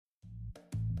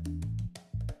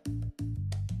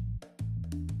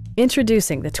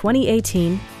Introducing the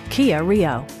 2018 Kia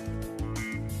Rio.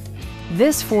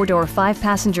 This four-door,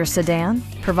 five-passenger sedan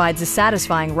provides a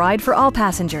satisfying ride for all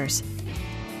passengers.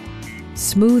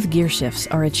 Smooth gear shifts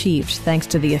are achieved thanks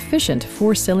to the efficient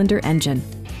four-cylinder engine.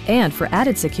 And for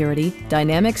added security,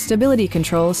 dynamic stability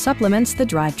control supplements the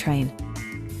drivetrain.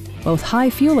 Both high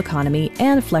fuel economy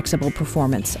and flexible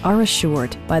performance are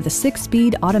assured by the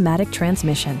 6-speed automatic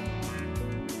transmission.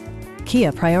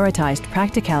 Kia prioritized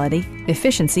practicality,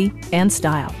 efficiency, and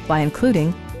style by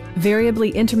including variably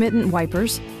intermittent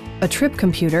wipers, a trip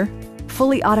computer,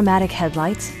 fully automatic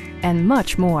headlights, and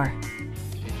much more.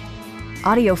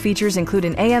 Audio features include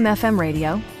an AM/FM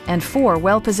radio and 4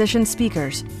 well-positioned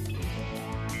speakers.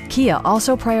 Kia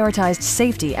also prioritized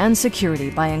safety and security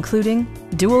by including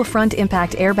dual front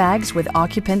impact airbags with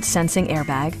occupant sensing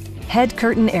airbag, head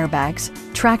curtain airbags,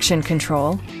 traction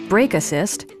control, brake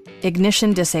assist,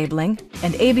 ignition disabling,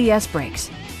 and ABS brakes.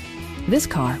 This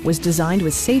car was designed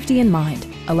with safety in mind,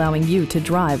 allowing you to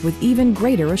drive with even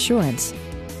greater assurance.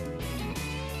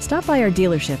 Stop by our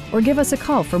dealership or give us a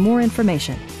call for more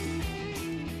information.